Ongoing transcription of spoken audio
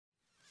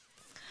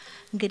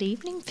Good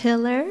evening,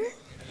 Pillar.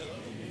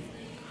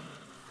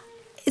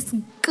 It's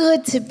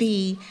good to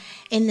be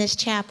in this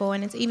chapel,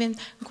 and it's even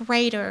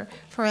greater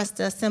for us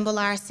to assemble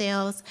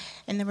ourselves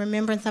in the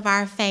remembrance of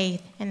our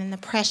faith and in the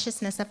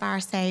preciousness of our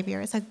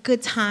Savior. It's a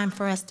good time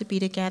for us to be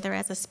together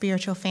as a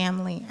spiritual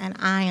family, and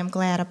I am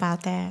glad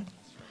about that.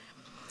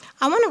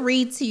 I want to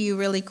read to you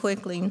really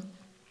quickly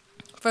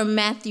from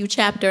Matthew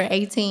chapter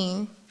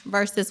 18,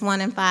 verses 1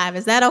 and 5.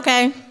 Is that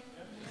okay?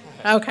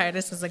 Okay,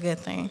 this is a good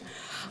thing.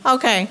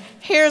 Okay,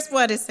 here's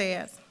what it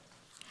says.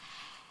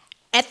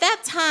 At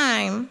that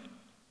time,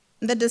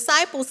 the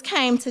disciples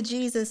came to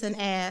Jesus and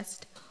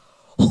asked,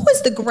 "Who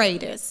is the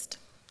greatest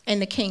in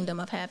the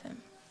kingdom of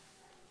heaven?"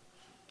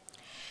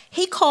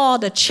 He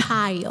called a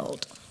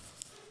child.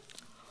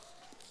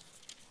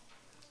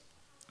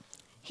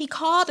 He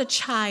called a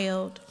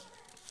child,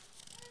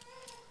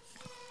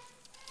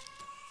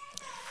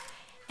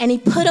 and he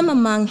put him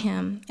among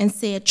him and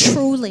said,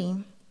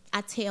 "Truly,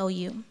 I tell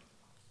you,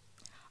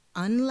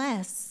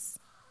 unless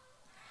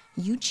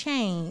you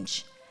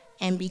change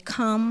and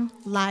become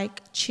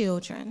like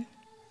children."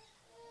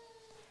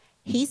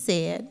 He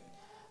said,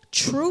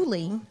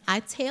 "Truly, I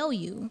tell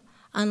you,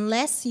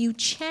 unless you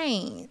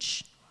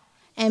change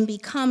and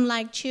become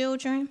like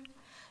children,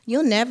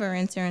 you'll never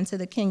enter into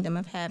the kingdom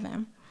of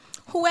heaven.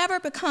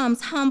 Whoever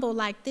becomes humble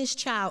like this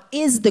child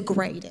is the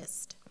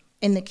greatest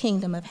in the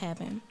kingdom of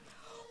heaven.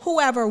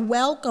 Whoever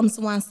welcomes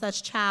one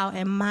such child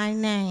in my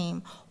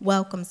name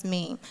welcomes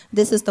me."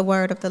 This is the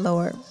word of the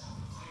Lord.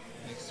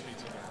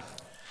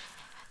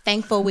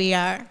 Thankful we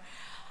are.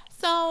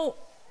 So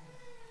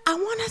I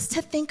want us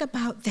to think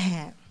about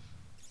that.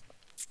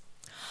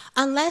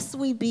 Unless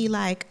we be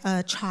like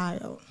a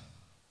child.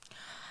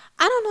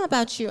 I don't know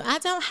about you. I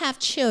don't have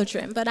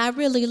children, but I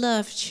really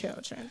love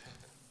children.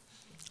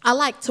 I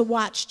like to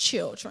watch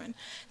children.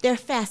 They're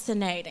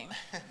fascinating.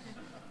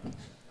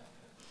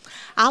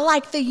 I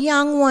like the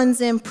young ones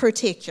in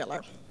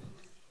particular.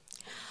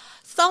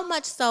 So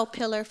much so,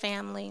 Pillar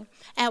family,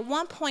 at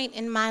one point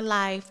in my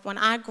life when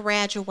I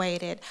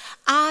graduated,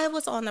 I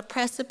was on the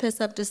precipice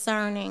of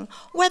discerning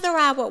whether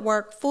I would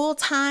work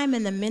full-time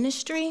in the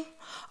ministry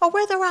or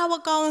whether I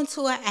would go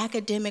into an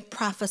academic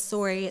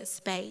professoriate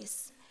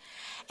space.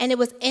 And it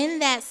was in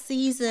that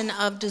season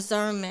of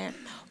discernment,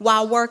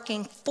 while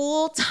working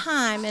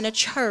full-time in a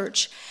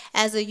church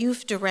as a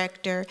youth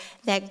director,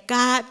 that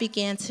God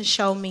began to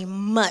show me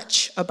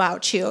much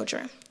about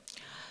children.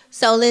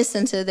 So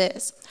listen to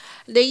this.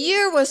 The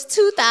year was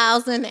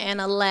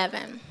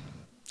 2011.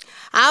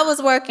 I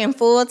was working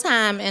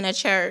full-time in a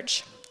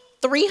church,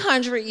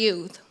 300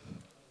 youth,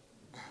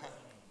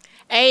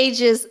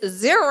 ages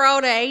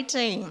 0 to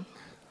 18.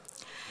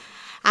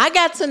 I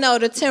got to know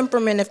the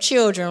temperament of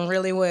children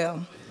really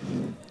well.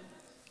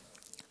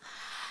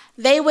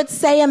 They would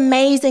say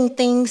amazing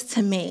things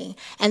to me,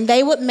 and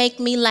they would make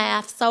me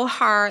laugh so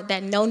hard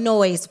that no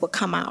noise would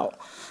come out.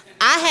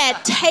 I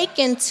had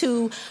taken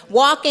to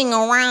walking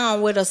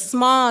around with a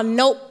small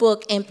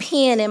notebook and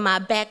pen in my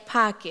back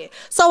pocket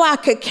so I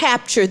could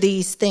capture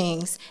these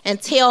things and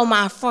tell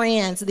my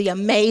friends the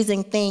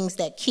amazing things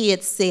that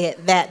kids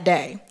said that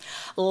day.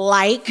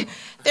 Like,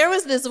 there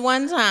was this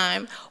one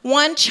time,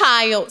 one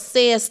child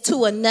says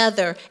to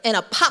another in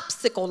a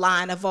popsicle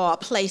line of all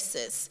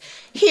places,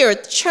 here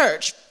at the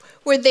church,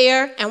 we're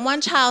there, and one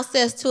child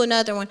says to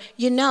another one,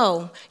 "You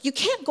know, you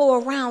can't go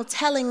around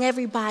telling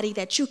everybody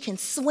that you can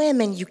swim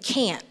and you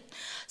can't.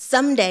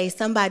 Someday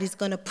somebody's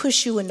going to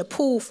push you in the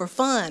pool for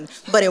fun,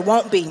 but it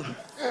won't be."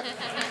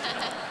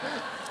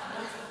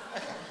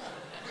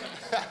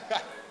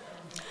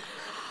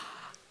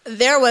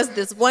 There was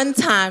this one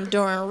time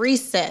during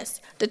recess,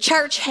 the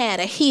church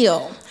had a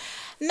hill.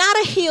 Not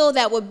a hill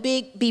that would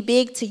be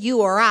big to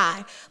you or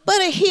I,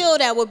 but a hill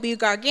that would be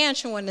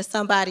gargantuan to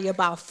somebody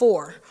about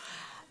 4.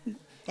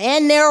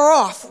 And they're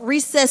off.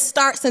 Recess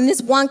starts, and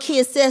this one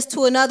kid says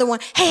to another one,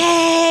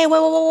 "Hey,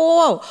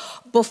 whoa.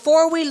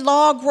 Before we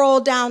log roll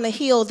down the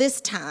hill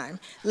this time,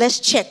 let's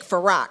check for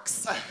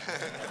rocks."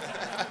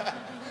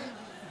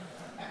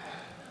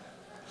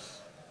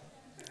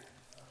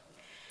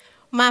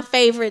 My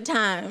favorite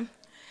time.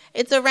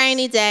 It's a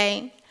rainy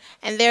day,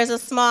 and there's a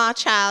small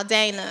child,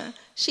 Dana.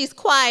 She's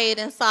quiet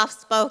and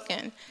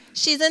soft-spoken.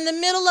 She's in the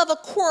middle of a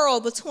quarrel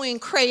between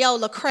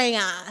Crayola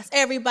crayons.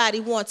 Everybody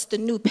wants the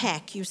new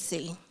pack, you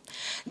see.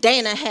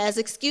 Dana has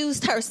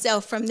excused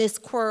herself from this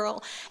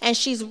quarrel, and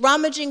she's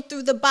rummaging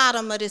through the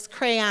bottom of this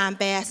crayon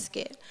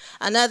basket.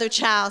 Another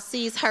child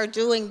sees her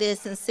doing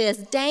this and says,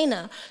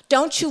 "Dana,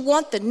 don't you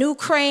want the new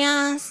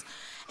crayons?"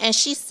 And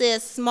she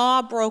says,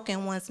 "Small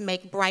broken ones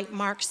make bright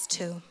marks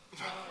too."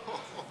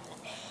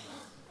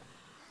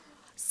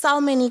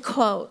 So many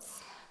quotes,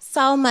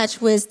 so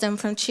much wisdom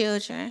from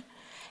children.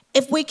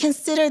 If we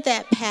consider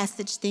that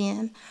passage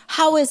then,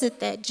 how is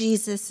it that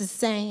Jesus is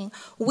saying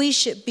we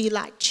should be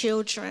like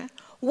children?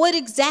 What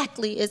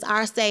exactly is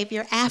our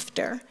Savior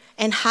after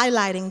and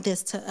highlighting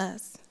this to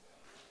us?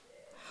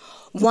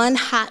 One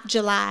hot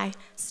July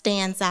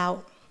stands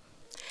out.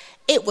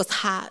 It was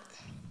hot.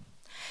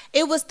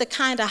 It was the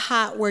kind of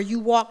hot where you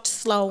walked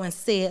slow and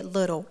said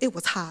little. It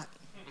was hot.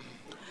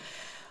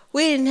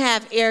 We didn't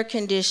have air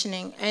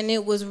conditioning, and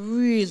it was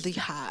really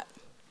hot.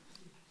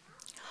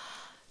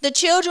 The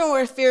children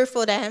were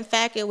fearful that, in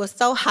fact, it was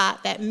so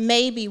hot that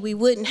maybe we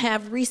wouldn't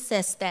have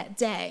recess that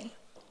day.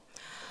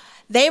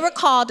 They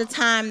recalled the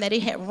time that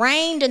it had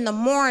rained in the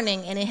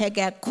morning and it had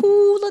got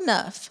cool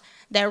enough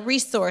that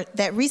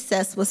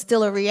recess was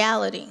still a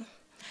reality.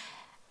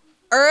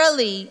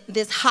 Early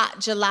this hot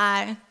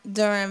July,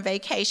 during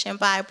vacation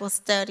Bible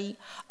study,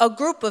 a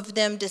group of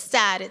them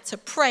decided to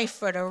pray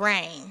for the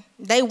rain.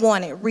 They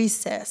wanted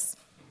recess.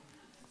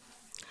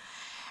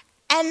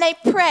 And they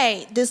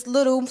prayed, this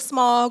little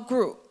small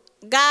group,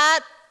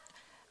 God,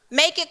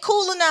 make it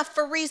cool enough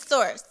for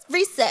recess.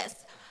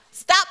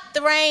 Stop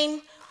the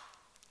rain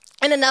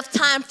and enough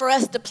time for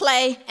us to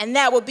play, and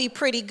that would be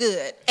pretty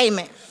good.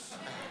 Amen.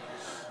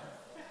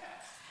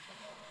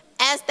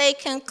 As they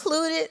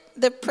concluded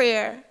the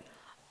prayer,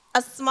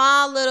 a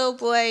small little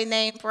boy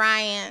named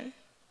Brian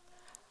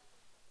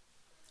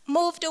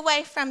moved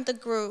away from the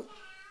group,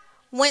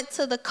 went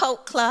to the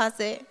coat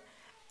closet,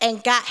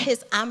 and got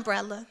his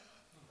umbrella.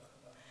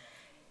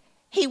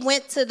 He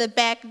went to the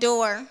back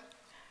door,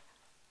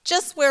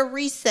 just where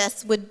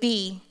recess would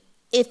be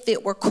if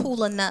it were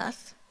cool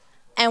enough.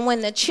 And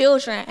when the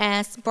children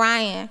asked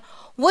Brian,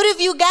 "What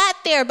have you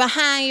got there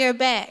behind your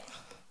back?"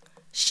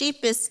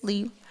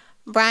 Sheepishly,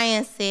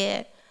 Brian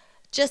said,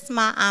 "Just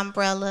my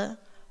umbrella.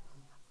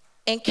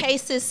 In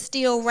case it's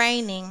still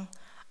raining,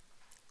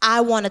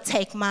 I want to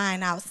take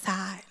mine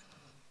outside."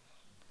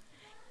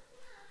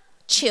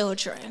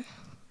 Children,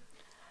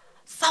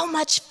 so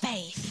much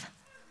faith,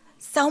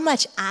 so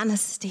much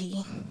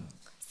honesty,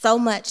 so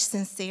much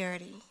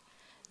sincerity.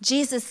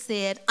 Jesus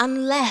said,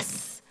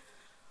 unless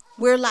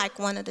we're like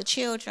one of the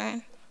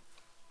children,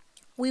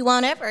 we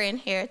won't ever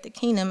inherit the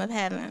kingdom of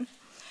heaven.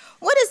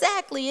 What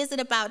exactly is it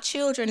about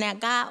children that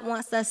God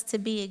wants us to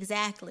be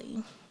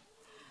exactly?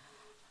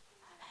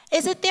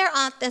 Is it their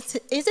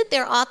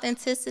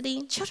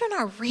authenticity? Children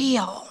are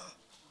real.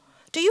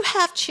 Do you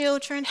have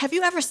children? Have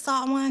you ever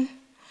saw one?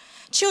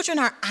 Children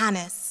are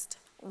honest,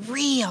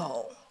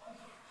 real.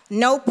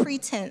 No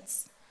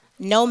pretense,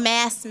 no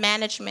mass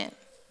management,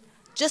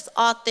 just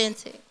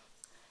authentic.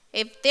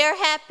 If they're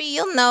happy,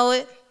 you'll know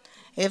it.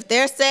 If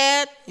they're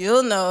sad,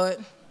 you'll know it.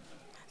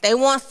 They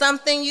want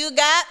something you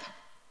got,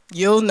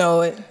 you'll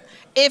know it.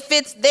 If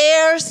it's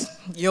theirs,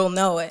 you'll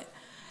know it.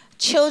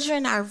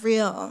 Children are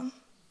real,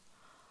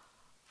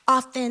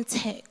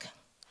 authentic,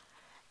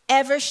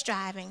 ever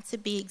striving to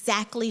be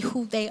exactly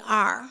who they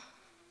are.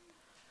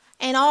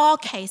 In all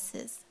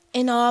cases,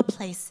 in all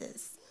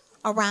places,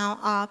 around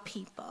all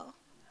people.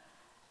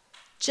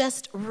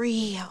 Just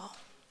real.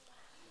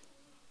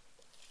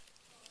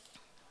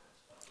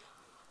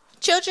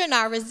 Children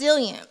are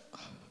resilient.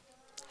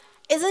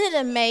 Isn't it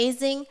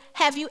amazing?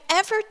 Have you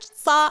ever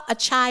saw a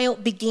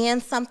child begin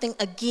something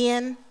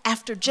again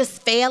after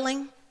just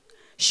failing?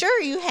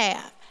 Sure you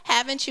have.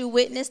 Haven't you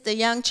witnessed a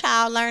young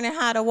child learning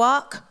how to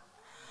walk?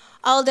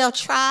 Oh, they'll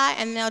try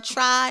and they'll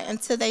try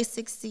until they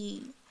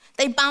succeed.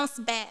 They bounce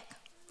back,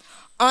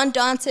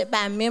 undaunted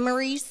by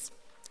memories,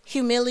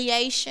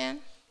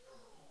 humiliation,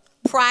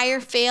 prior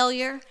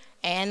failure,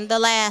 and the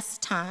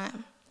last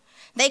time.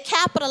 They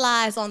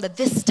capitalize on the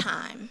this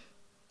time,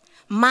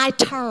 my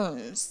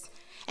turns,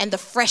 and the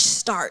fresh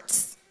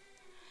starts.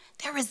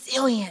 They're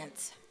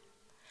resilient.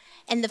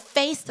 In the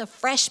face of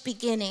fresh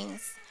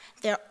beginnings,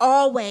 they're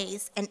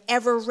always and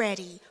ever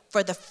ready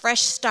for the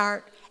fresh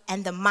start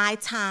and the my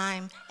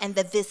time and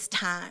the this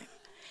time.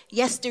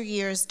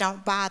 Yesteryears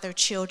don't bother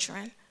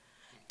children.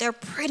 They're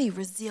pretty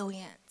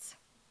resilient.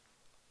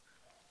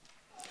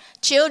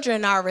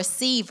 Children are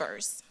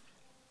receivers.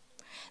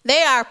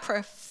 They are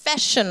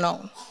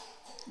professional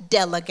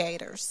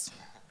delegators.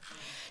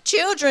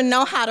 Children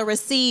know how to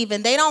receive,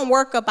 and they don't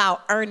work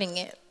about earning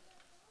it.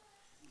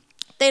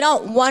 They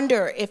don't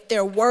wonder if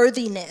their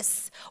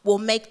worthiness will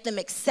make them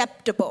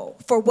acceptable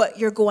for what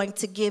you're going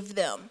to give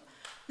them.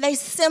 They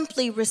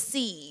simply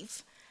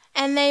receive,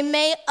 and they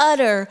may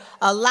utter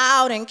a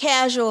loud and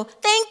casual,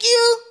 "Thank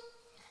you."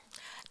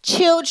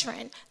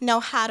 Children know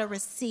how to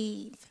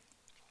receive.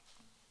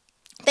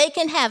 They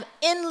can have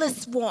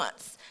endless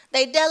wants.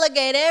 They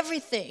delegate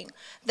everything: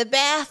 the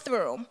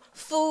bathroom,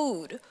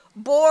 food,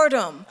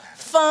 boredom,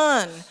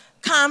 fun,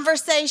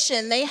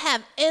 conversation. They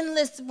have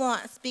endless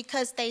wants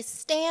because they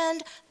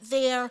stand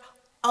there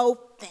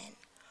open,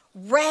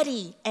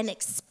 ready and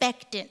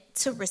expectant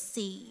to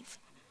receive.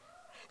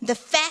 The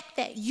fact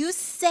that you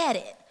said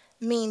it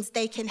means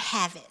they can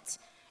have it,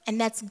 and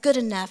that's good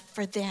enough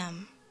for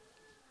them.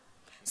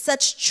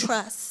 Such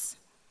trust,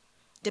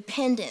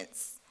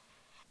 dependence,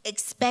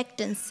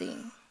 expectancy,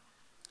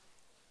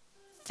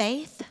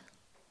 faith.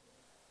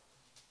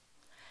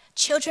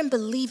 Children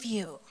believe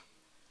you,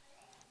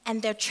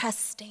 and they're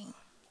trusting.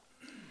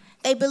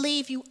 They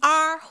believe you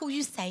are who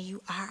you say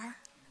you are.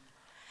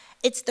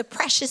 It's the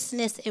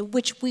preciousness in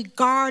which we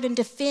guard and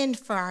defend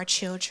for our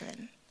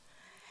children.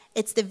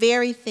 It's the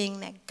very thing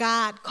that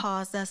God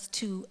calls us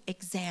to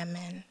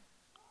examine.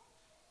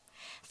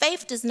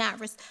 Faith does not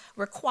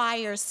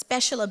require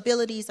special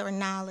abilities or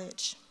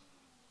knowledge.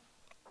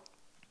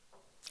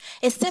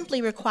 It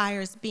simply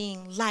requires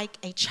being like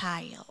a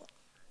child,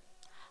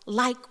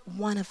 like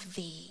one of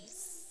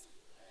these.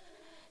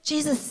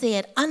 Jesus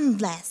said,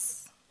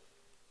 unless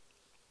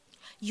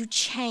you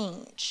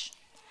change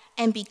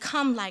and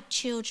become like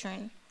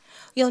children,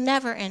 you'll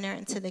never enter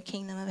into the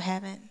kingdom of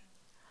heaven.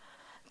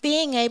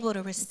 Being able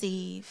to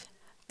receive,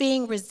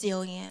 being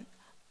resilient,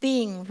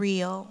 being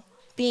real,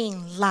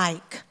 being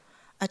like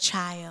a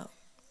child.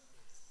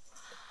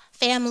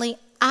 Family,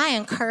 I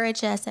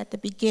encourage us at the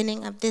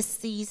beginning of this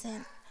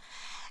season,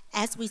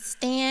 as we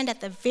stand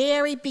at the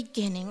very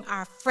beginning,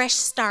 our fresh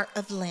start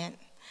of Lent,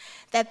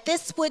 that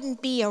this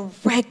wouldn't be a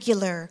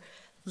regular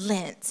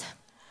Lent.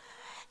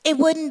 It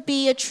wouldn't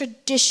be a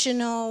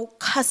traditional,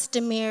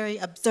 customary,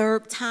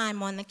 observed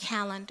time on the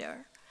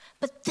calendar.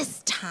 But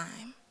this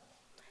time,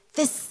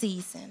 this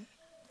season,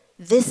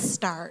 this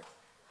start,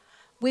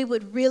 we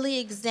would really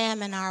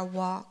examine our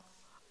walk,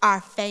 our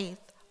faith,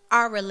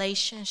 our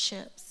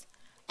relationships,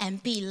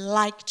 and be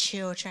like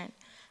children,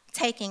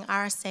 taking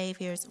our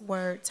Savior's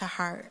word to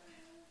heart.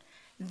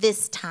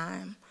 This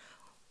time,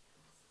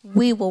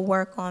 we will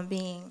work on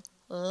being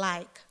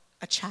like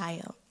a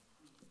child.